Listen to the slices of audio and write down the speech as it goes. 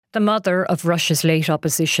The mother of Russia's late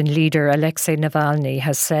opposition leader Alexei Navalny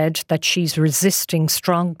has said that she's resisting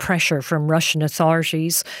strong pressure from Russian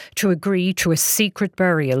authorities to agree to a secret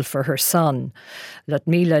burial for her son.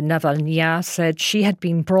 Lyudmila Navalnaya said she had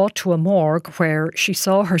been brought to a morgue where she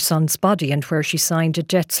saw her son's body and where she signed a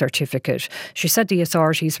death certificate. She said the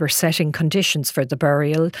authorities were setting conditions for the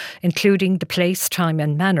burial, including the place, time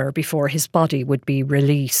and manner before his body would be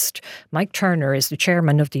released. Mike Turner is the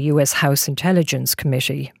chairman of the US House Intelligence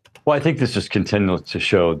Committee. Well, I think this just continues to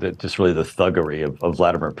show that just really the thuggery of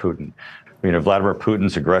Vladimir Putin. Vladimir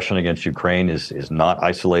Putin's aggression against Ukraine is not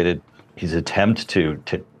isolated. His attempt to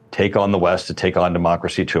take on the West, to take on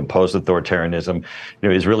democracy, to impose authoritarianism,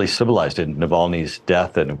 is really symbolized in Navalny's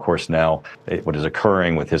death, and of course now what is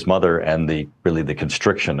occurring with his mother and the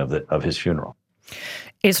constriction of his funeral.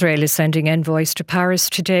 Israel is sending envoys to Paris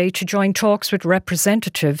today to join talks with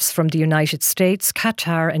representatives from the United States,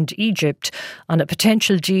 Qatar and Egypt on a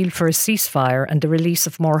potential deal for a ceasefire and the release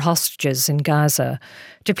of more hostages in Gaza.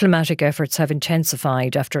 Diplomatic efforts have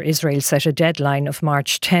intensified after Israel set a deadline of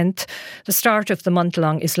March 10th, the start of the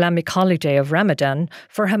month-long Islamic holiday of Ramadan,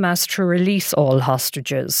 for Hamas to release all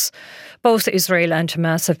hostages. Both Israel and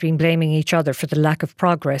Hamas have been blaming each other for the lack of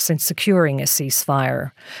progress in securing a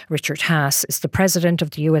ceasefire. Richard Haas is the president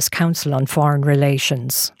of the US Council on Foreign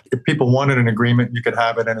Relations. If people wanted an agreement, you could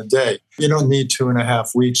have it in a day. You don't need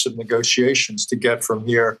 2.5 weeks of negotiations to get from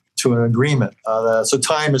here to an agreement. So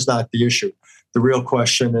time is not the issue. The real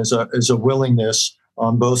question is a willingness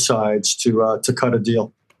on both sides to cut a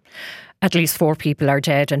deal. At least 4 people are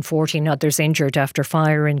dead and 14 others injured after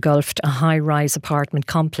fire engulfed a high-rise apartment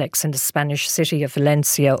complex in the Spanish city of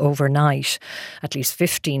Valencia overnight. At least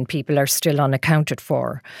 15 people are still unaccounted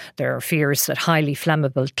for. There are fears that highly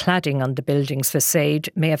flammable cladding on the building's facade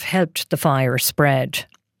may have helped the fire spread.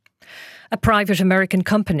 A private American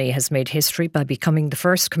company has made history by becoming the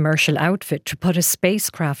first commercial outfit to put a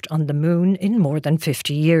spacecraft on the moon in more than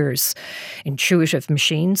 50 years. Intuitive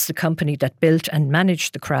Machines, the company that built and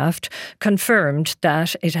managed the craft, confirmed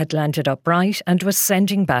that it had landed upright and was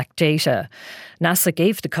sending back data. NASA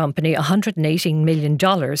gave the company $118 million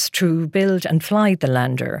to build and fly the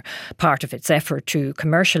lander, part of its effort to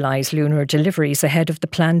commercialise lunar deliveries ahead of the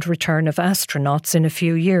planned return of astronauts in a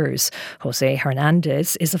few years. Jose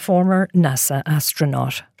Hernandez is a former NASA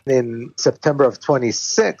astronaut. In September of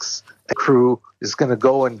 26, the crew is going to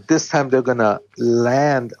go, and this time they're going to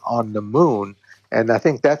land on the moon. And I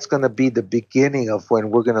think that's going to be the beginning of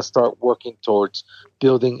when we're going to start working towards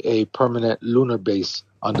building a permanent lunar base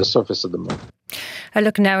on the surface of the moon. A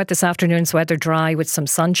look now at this afternoon's weather: dry with some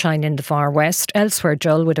sunshine in the far west, elsewhere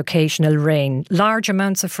dull with occasional rain. Large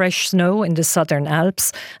amounts of fresh snow in the southern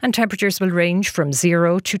Alps, and temperatures will range from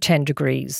 0 to 10 degrees.